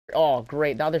Oh,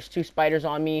 great. Now there's 2 spiders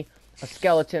on me, a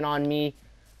skeleton on me,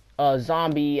 a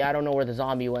zombie. I don't know where the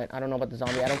zombie went. I don't know about the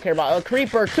zombie. I don't care about a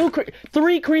creeper.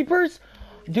 3 creepers?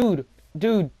 Dude,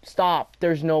 stop.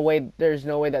 There's no way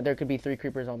that there could be 3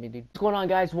 creepers on me, dude. What's going on,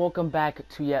 guys? Welcome back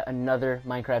to yet another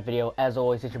Minecraft video. As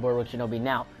always, it's your boy, RogueShinobi.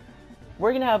 Now,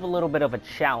 we're gonna have a little bit of a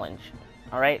challenge.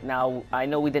 Alright, now, I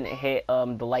know we didn't hit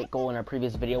the like goal in our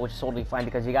previous video, which is totally fine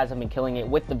because you guys have been killing it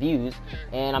with the views,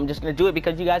 and I'm just gonna do it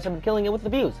because you guys have been killing it with the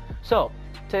views. So,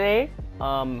 today,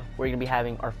 we're gonna be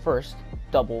having our first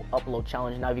double upload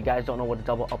challenge. Now, if you guys don't know what a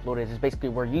double upload is, it's basically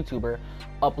where YouTuber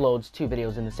uploads 2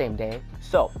 videos in the same day.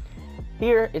 So,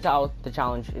 here is how the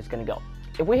challenge is gonna go.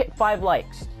 If we hit 5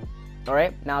 likes,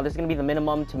 alright, now this is gonna be the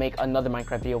minimum to make another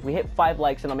Minecraft video. If we hit 5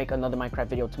 likes, then I'll make another Minecraft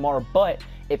video tomorrow, but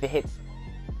if it hits,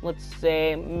 let's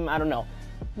say, I don't know,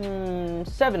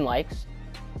 7 likes,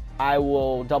 I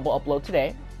will double upload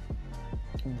today.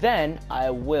 Then I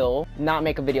will not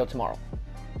make a video tomorrow.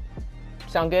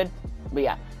 Sound good? But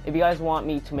yeah, if you guys want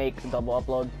me to make a double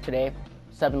upload today,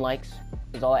 7 likes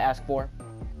is all I ask for.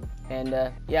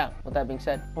 And yeah, with that being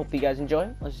said, hope you guys enjoy.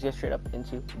 Let's just get straight up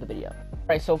into the video.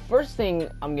 Alright, so first thing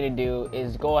I'm gonna do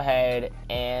is go ahead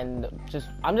and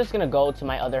I'm just gonna go to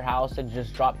my other house and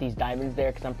just drop these diamonds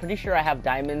there, because I'm pretty sure I have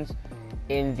diamonds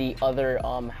in the other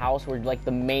house, or like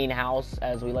the main house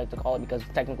as we like to call it, because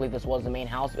technically this was the main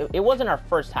house. It wasn't our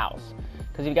first house,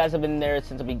 because if you guys have been there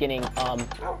since the beginning,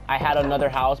 I had another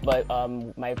house, but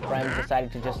my friends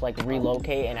decided to just like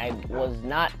relocate, and I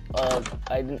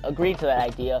didn't agree to that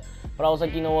idea. But I was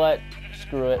like, you know what,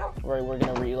 screw it, we're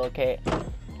gonna relocate.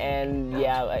 And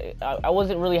yeah, I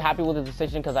wasn't really happy with the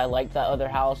decision because I liked that other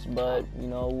house, but you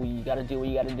know, you gotta do what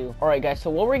you gotta do. Alright guys,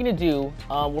 so what we're gonna do,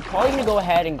 we're probably gonna go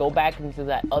ahead and go back into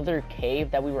that other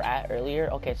cave that we were at earlier.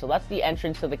 Okay, so that's the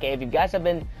entrance to the cave. If you guys have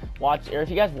been watching, or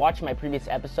if you guys watched my previous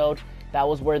episode, that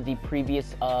was where the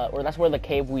previous, or that's where the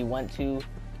cave we went to,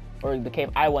 or the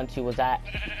cave I went to was at.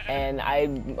 And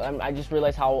I just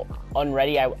realized how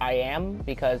unready I am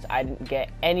because I didn't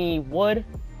get any wood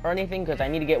or anything, because I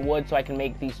need to get wood so I can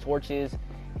make these torches,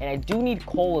 and I do need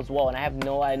coal as well,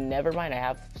 and never mind, I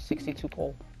have 62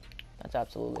 coal. That's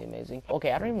absolutely amazing.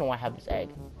 Okay, I don't even know why I have this egg.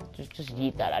 Just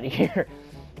yeet that out of here.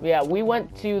 But yeah, we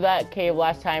went to that cave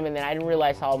last time, and then I didn't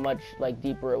realize how much like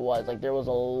deeper it was. Like there was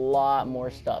a lot more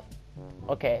stuff.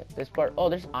 Okay, this part, oh,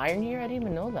 there's iron here? I didn't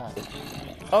even know that.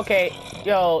 Okay,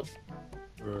 yo,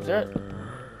 is there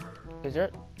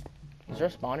a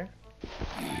spawner?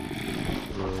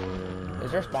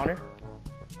 Is there a spawner?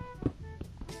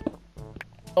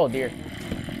 Oh dear.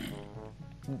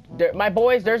 My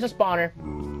boys, there's a spawner.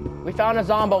 We found a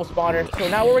zombo spawner. So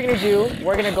now what we're gonna do,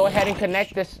 we're gonna go ahead and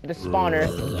connect this spawner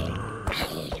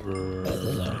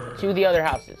to the other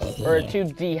houses, or to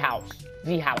the house.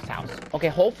 Okay,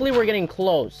 hopefully we're getting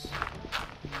close,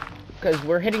 because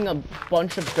we're hitting a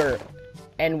bunch of dirt,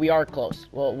 and we are close.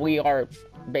 Well, we are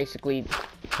basically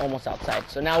almost outside.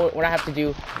 So now what I have to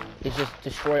do is just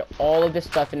destroy all of this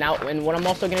stuff, and what I'm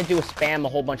also gonna do is spam a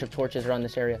whole bunch of torches around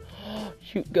this area.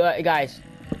 Shoot, guys,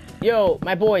 yo,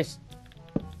 my boys,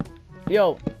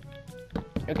 yo.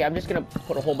 Okay, I'm just gonna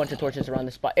put a whole bunch of torches around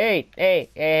this spot. Hey,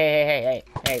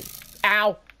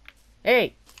 ow,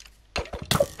 hey,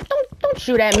 don't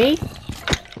shoot at me.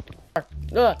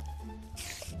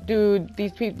 Dude,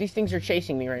 these things are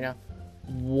chasing me right now.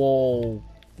 Whoa.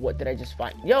 What did I just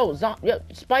find? Yo,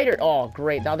 spider. Oh,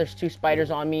 great. Now there's 2 spiders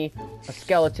on me, a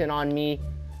skeleton on me,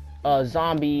 a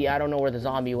zombie. I don't know where the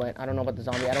zombie went. I don't know about the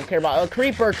zombie. I don't care about a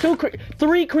creeper.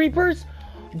 3 creepers?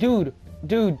 Dude,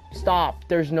 stop.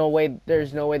 There's no way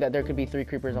that there could be 3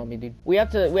 creepers on me, dude. We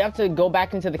have to go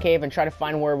back into the cave and try to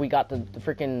find where we got the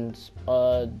freaking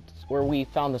where we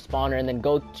found the spawner, and then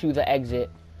go to the exit.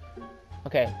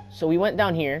 Okay, so we went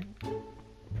down here.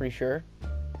 Pretty sure.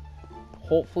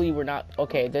 Hopefully we're not.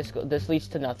 Okay, this leads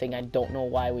to nothing. I don't know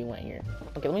why we went here.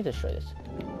 Okay, let me destroy this.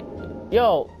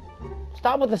 Yo,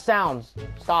 stop with the sounds.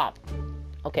 Stop.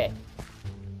 Okay.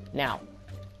 Now.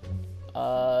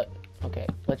 Okay,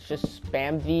 let's just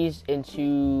spam these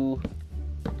into.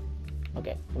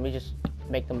 Okay, let me just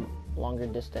make them longer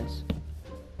distance.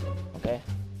 Okay.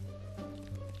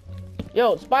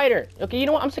 Yo, spider. Okay, you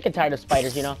know what? I'm sick and tired of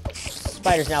spiders, you know?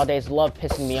 Spiders nowadays love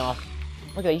pissing me off.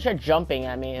 Look at that, you tried jumping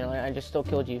at me and I just still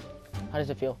killed you. How does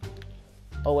it feel?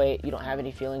 Oh wait, you don't have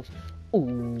any feelings.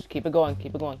 Ooh, just keep it going,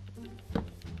 keep it going.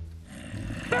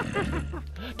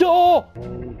 Oh!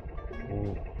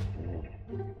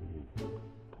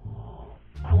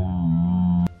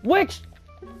 Witch,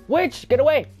 get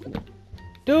away.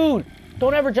 Dude,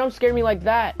 don't ever jump scare me like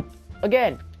that.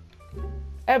 Again.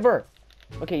 Ever.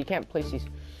 Okay, you can't place these.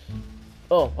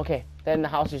 Oh, okay. Then the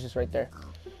house is just right there.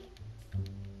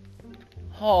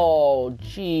 Oh,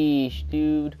 jeez,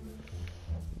 dude.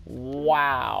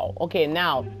 Wow. Okay,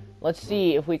 now, let's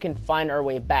see if we can find our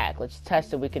way back. Let's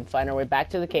test if we can find our way back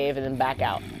to the cave and then back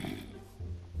out.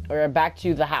 Or back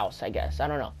to the house, I guess. I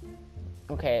don't know.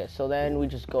 Okay, so then we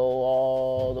just go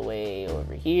all the way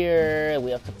over here.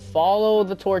 We have to follow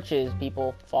the torches,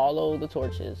 people. Follow the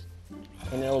torches.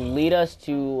 And it'll lead us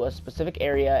to a specific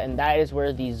area, and that is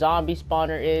where the zombie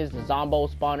spawner is. The zombo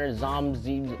spawner,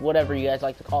 zombies, whatever you guys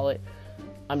like to call it.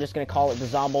 I'm just gonna call it the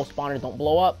zombo spawner. Don't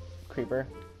blow up, creeper.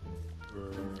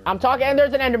 I'm talking, and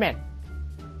there's an Enderman.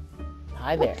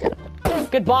 Hi there.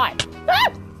 Goodbye.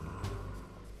 Ah!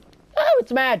 Oh,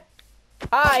 it's mad.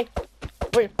 Hi.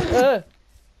 Wait.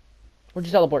 Where'd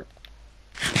you teleport?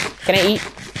 Can I eat?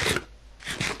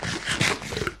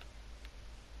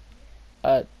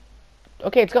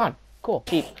 Okay, it's gone. Cool.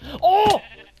 Cheap. Oh!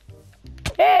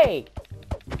 Hey!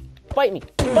 Fight me.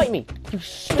 Fight me. You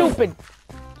stupid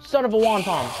son of a wonton.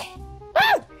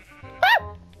 Ah!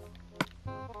 Ah!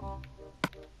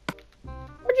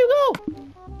 Where'd you go?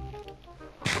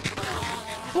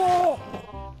 Oh!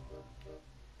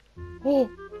 Oh!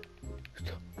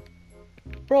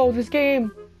 Bro, this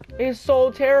game is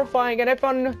so terrifying, and I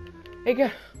found...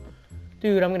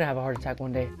 Dude, I'm gonna have a heart attack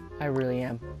one day. I really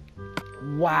am.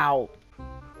 Wow.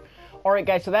 Alright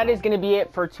guys, so that is going to be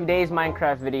it for today's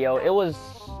Minecraft video.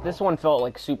 This one felt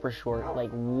like super short, like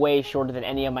way shorter than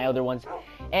any of my other ones.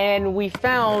 And we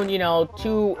found, you know,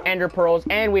 2 ender pearls,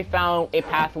 and we found a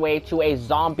pathway to a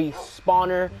zombie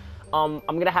spawner. I'm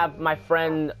going to have my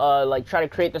friend, like, try to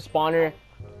create the spawner,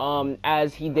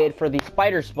 as he did for the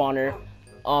spider spawner,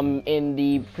 in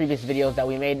the previous videos that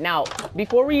we made. Now,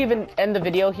 before we even end the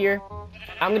video here,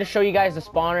 I'm going to show you guys the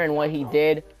spawner and what he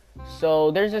did.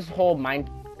 So, there's this whole mine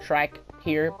track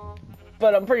here,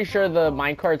 but I'm pretty sure the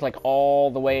minecart's like all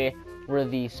the way where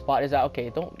the spot is at. Okay,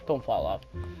 don't fall off.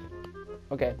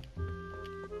 Okay,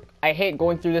 I hate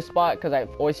going through this spot because I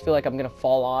always feel like I'm gonna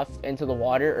fall off into the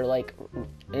water or like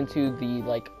into the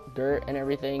like dirt and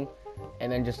everything,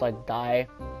 and then just like die.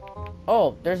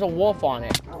 Oh, there's a wolf on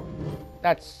it.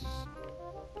 That's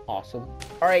awesome.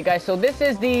 Alright guys, so this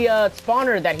is the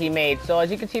spawner that he made. So as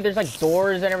you can see, there's like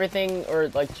doors and everything, or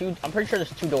like 2, I'm pretty sure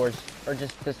there's 2 doors, or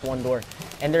just this one door,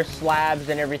 and there's slabs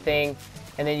and everything,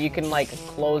 and then you can like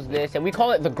close this, and we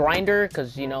call it the grinder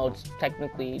because, you know, it's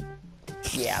technically,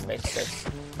 yeah, basically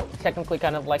it's technically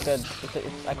kind of like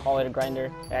I call it a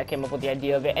grinder. I came up with the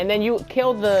idea of it. And then you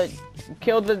kill the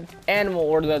animal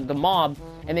or the mob,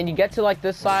 and then you get to like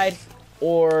this side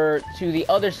or to the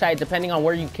other side, depending on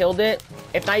where you killed it.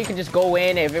 If not, you can just go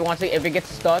in. If it gets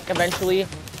stuck eventually,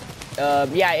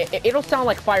 yeah, it'll sound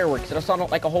like fireworks. It'll sound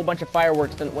like a whole bunch of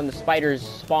fireworks when the spiders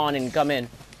spawn and come in.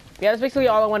 Yeah, that's basically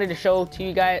all I wanted to show to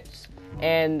you guys.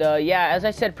 And yeah, as I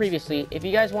said previously, if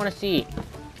you guys want to see,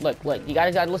 look, you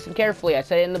guys gotta listen carefully. I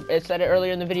said it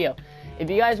earlier in the video. If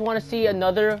you guys want to see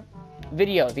another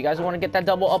video, if you guys want to get that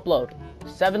double upload,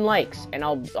 7 likes, and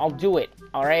I'll do it.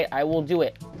 All right, I will do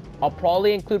it. I'll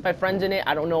probably include my friends in it.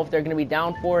 I don't know if they're gonna be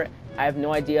down for it. I have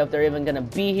no idea if they're even gonna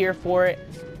be here for it.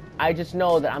 I just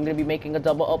know that I'm gonna be making a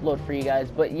double upload for you guys.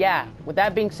 But yeah, with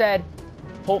that being said,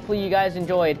 hopefully you guys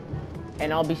enjoyed,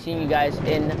 and I'll be seeing you guys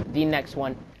in the next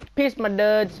one. Peace, my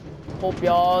dudes. Hope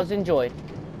y'all's enjoyed.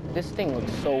 This thing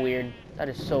looks so weird. That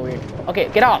is so weird. Okay,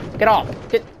 get off. Get off.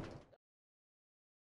 Get